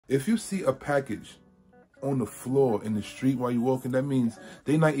If you see a package on the floor in the street while you're walking, that means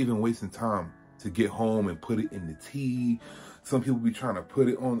they're not even wasting time to get home and put it in the tea. Some people be trying to put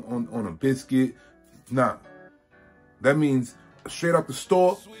it on a biscuit. Nah, that means straight out the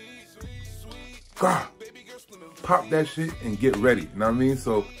store, God, pop that shit and get ready. You know what I mean?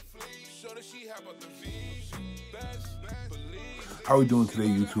 So, how we doing today,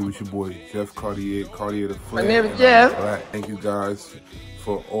 YouTube? It's your boy, Jeff Cartier the Flair. My name is Jeff. Thank you guys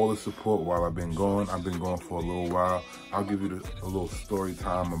for all the support while I've been gone. I've been gone for a little while. I'll give you a little story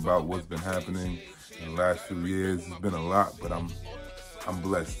time about what's been happening in the last few years. It's been a lot, but I'm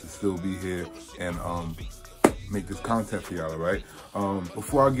blessed to still be here and make this content for y'all, all right?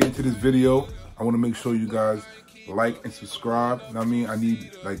 Before I get into this video, I want to make sure you guys like and subscribe. I mean, I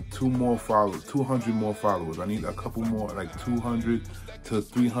need like 200 more followers. I need a couple more, like 200 to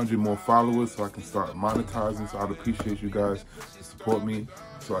 300 more followers so I can start monetizing. So I'd appreciate you guys to support me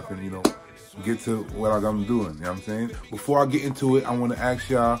so I can, you know, get to what I'm doing. You know what I'm saying? Before I get into it, I want to ask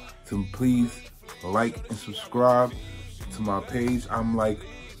y'all to please like and subscribe to my page. I'm like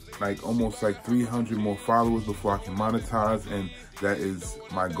almost like 300 more followers before I can monetize, and that is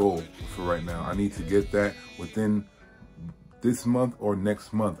my goal for right now. I need to get that within this month or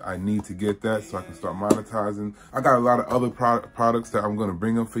next month. I need to get that so I can start monetizing. I got a lot of other products that I'm gonna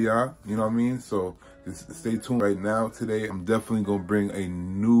bring up for y'all, you know what I mean? So just stay tuned. Right now, today, I'm definitely gonna bring a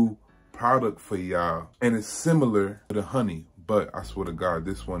new product for y'all, and it's similar to the honey, but I swear to God,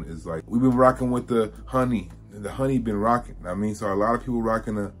 this one is like, we've been rocking with the honey. The honey been rocking, I mean, so a lot of people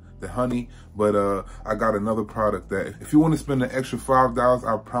rocking the honey, but I got another product that if you want to spend an extra $5,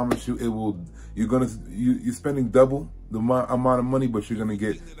 I promise you it will. You're spending double the amount of money, but you're gonna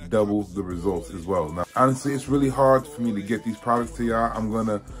get double the results as well. Now, honestly, it's really hard for me to get these products to y'all. I'm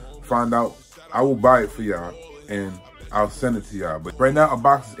gonna find out. I will buy it for y'all and I'll send it to y'all. But right now, a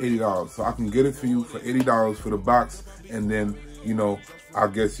box is $80, so I can get it for you for $80 for the box, and then, you know, I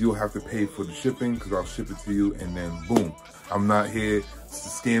guess you'll have to pay for the shipping because I'll ship it to you, and then boom. I'm not here to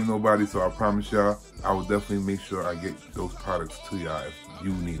scam nobody, so I promise y'all, I will definitely make sure I get those products to y'all if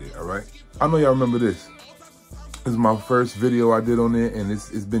you need it, all right? I know y'all remember this. This is my first video I did on it, and it's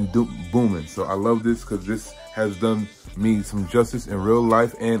been booming. So I love this because this has done me some justice in real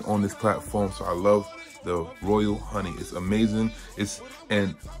life and on this platform. So I love the Royal Honey. It's amazing.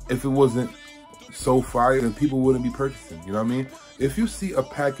 And if it wasn't so fire, then people wouldn't be purchasing, you know what I mean? If you see a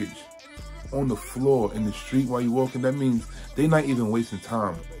package on the floor in the street while you're walking, that means they're not even wasting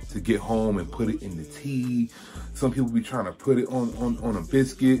time to get home and put it in the tea. Some people be trying to put it on a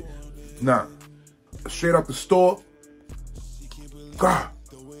biscuit. Nah, straight out the store, God,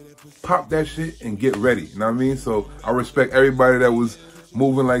 pop that shit and get ready, you know what I mean? So I respect everybody that was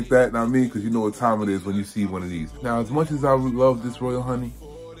moving like that, you know what I mean? Because you know what time it is when you see one of these. Now, as much as I love this Royal Honey,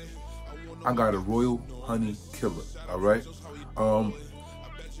 I got a Royal Honey Killer, all right?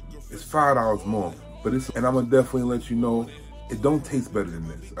 It's $5 more, but and I'm gonna definitely let you know, it don't taste better than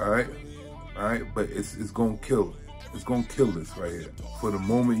this, all right? All right, but it's gonna kill. It's gonna kill this right here. For the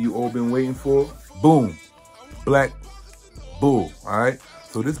moment you all been waiting for, boom, Black Bull, all right?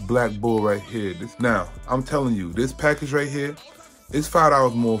 So this Black Bull right here, now, I'm telling you, this package right here, it's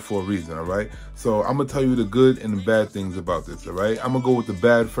 $5 more for a reason, all right? So I'm gonna tell you the good and the bad things about this, all right? I'm gonna go with the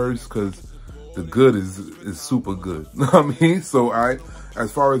bad first, because the good is super good, you know what I mean? So, all right,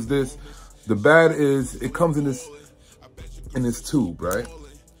 as far as this, the bad is it comes in this tube, right?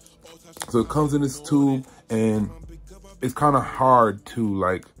 So it comes in this tube, and it's kind of hard to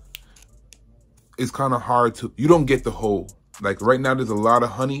you don't get the whole, like right now there's a lot of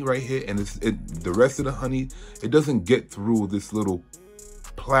honey right here, and the rest of the honey, it doesn't get through this little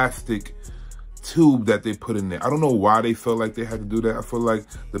plastic tube that they put in there. I don't know why they felt like they had to do that. I feel like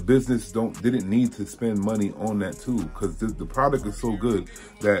the business didn't need to spend money on that tube, because the product is so good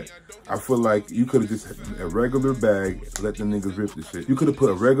that I feel like you could have just had a regular bag, let the niggas rip the shit. You could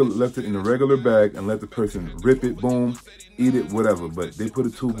have left it in a regular bag and let the person rip it, boom, eat it, whatever. But they put a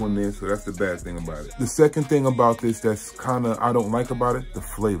tube on there, so that's the bad thing about it. The second thing about this that's kind of I don't like about it, the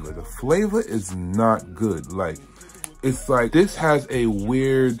flavor. The flavor is not good. Like, it's like this has a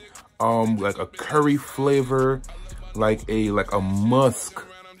weird like a curry flavor, like a musk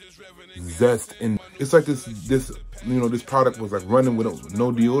zest, and it's like this you know, this product was like running with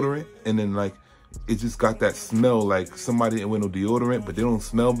no deodorant, and then like it just got that smell like somebody didn't wear no deodorant, but they don't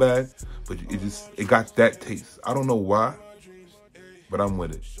smell bad, but it got that taste. I don't know why, but I'm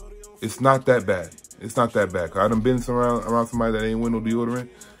with it. It's not that bad. It's not that bad. I done been around somebody that ain't wear no deodorant,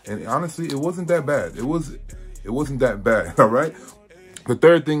 and honestly, it wasn't that bad. It wasn't that bad, all right? The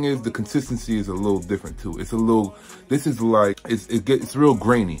third thing is the consistency is a little different too. It's a little, this is like, it's real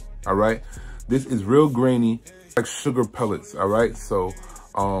grainy, all right? This is real grainy, like sugar pellets, all right? So,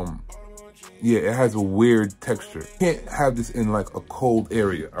 yeah, it has a weird texture. You can't have this in like a cold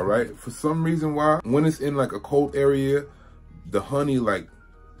area, all right? For some reason why, when it's in like a cold area, the honey like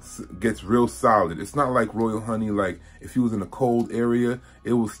gets real solid. It's not like royal honey, like if you was in a cold area,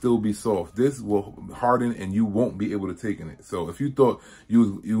 it will still be soft. This will harden and you won't be able to take in it. So if you thought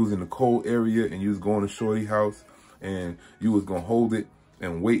you was in a cold area and you was going to shorty house and you was gonna hold it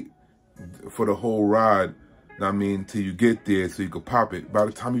and wait for the whole ride, I mean, till you get there so you could pop it. By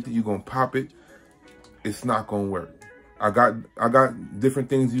the time you think you're gonna pop it, it's not gonna work. I got different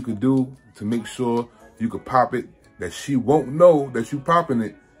things you could do to make sure you could pop it that she won't know that you popping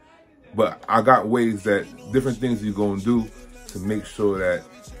it. But I got ways that different things you're gonna do to make sure that,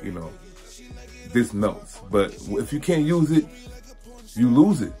 you know, this melts. But if you can't use it, you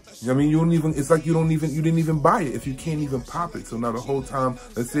lose it. You know what I mean? You don't even, it's like you didn't even buy it if you can't even pop it. So now the whole time,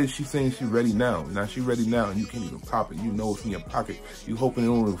 let's say she's saying she's ready now. Now she's ready now and you can't even pop it. You know it's in your pocket. You hoping it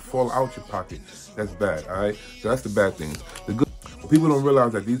don't even fall out your pocket. That's bad, all right? So that's the bad things. The good, people don't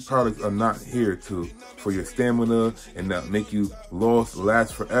realize that these products are not here for your stamina and not make you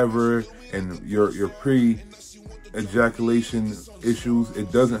last forever and your pre-ejaculation issues.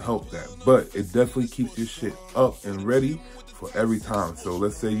 It doesn't help that, but it definitely keeps your shit up and ready for every time. So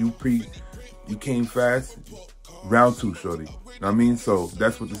let's say you came fast, round 2, shorty. Know what I mean? So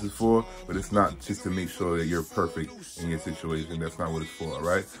that's what this is for, but it's not just to make sure that you're perfect in your situation. That's not what it's for, all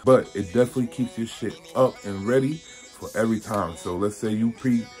right? But it definitely keeps your shit up and ready for every time. So let's say you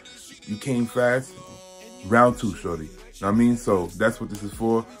came fast, round 2, shorty. Know what I mean? So that's what this is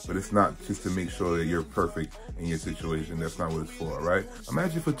for, but it's not just to make sure that you're perfect in your situation. That's not what it's for, all right?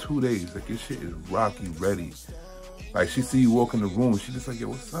 Imagine for 2 days, like your shit is rocky ready. Like she see you walk in the room, she just like, yo,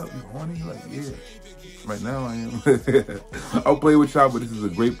 what's up? You horny? Like, yeah, right now I am. I'll play with y'all, but this is a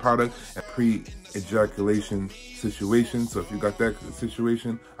great product. A pre-ejaculation situation. So if you got that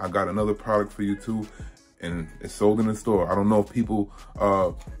situation, I got another product for you too. And it's sold in the store. I don't know if people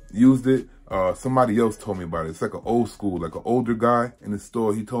used it. Somebody else told me about it. It's like an old school, like an older guy in the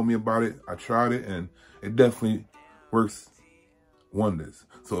store. He told me about it. I tried it and it definitely works wonders.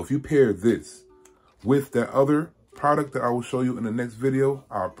 So if you pair this with that other product that I will show you in the next video,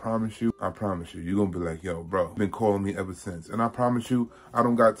 I promise you, you're gonna be like, yo, bro, been calling me ever since. And I promise you, I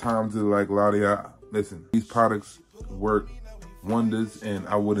don't got time to like lie to y'all. Listen, these products work wonders and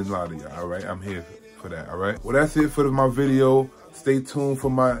I wouldn't lie to y'all, all right? I'm here for that, all right? Well, that's it for my video. Stay tuned for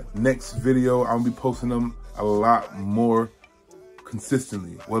my next video. I'll be posting them a lot more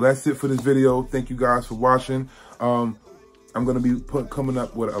consistently. Well, that's it for this video. Thank you guys for watching. I'm gonna be coming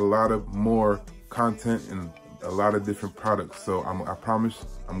up with a lot of more content and a lot of different products. So I promise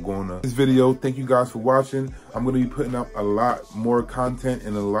I'm going to this video. Thank you guys for watching. I'm going to be putting up a lot more content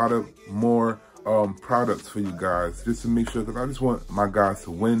and a lot of more products for you guys, just to make sure, because I just want my guys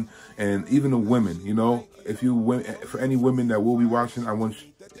to win. And even the women, you know, if you win, for any women that will be watching, I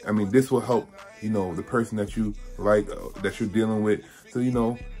mean, this will help, you know, the person that you like, that you're dealing with, to, you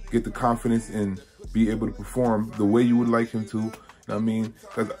know, get the confidence and be able to perform the way you would like him to. I mean,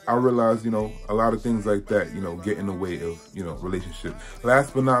 because I realize, you know, a lot of things like that, you know, get in the way of, you know, relationships.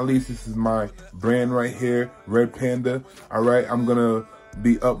 Last but not least, this is my brand right here, Red Panda. All right, I'm going to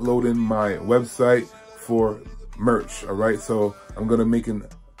be uploading my website for merch. All right, so I'm going to making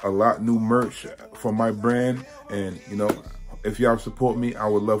a lot new merch for my brand. And, you know, if y'all support me, I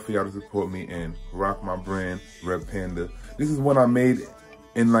would love for y'all to support me and rock my brand, Red Panda. This is what I made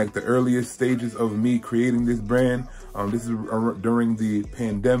in like the earliest stages of me creating this brand. This is during the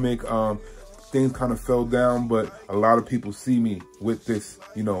pandemic. Things kind of fell down, but a lot of people see me with this,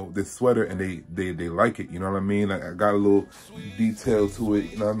 you know, this sweater, and they like it. You know what I mean? Like, I got a little detail to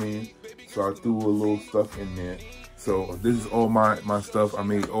it. You know what I mean? So I threw a little stuff in there. So this is all my stuff. I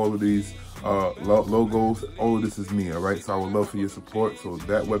made all of these logos. All of this is me, all right? So I would love for your support. So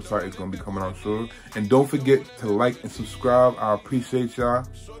that website is going to be coming out soon. And don't forget to like and subscribe. I appreciate y'all.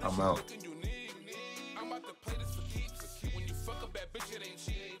 I'm out.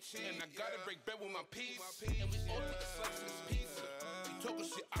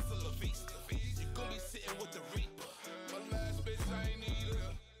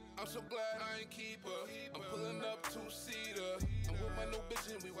 I'm so glad I ain't keep her. I'm pulling up 2-seater. I'm with my new bitch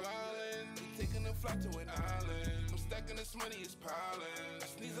and we wildin'. We taking a flight to an island. I'm stacking this money, it's piling. I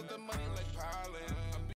sneeze up the money like piling.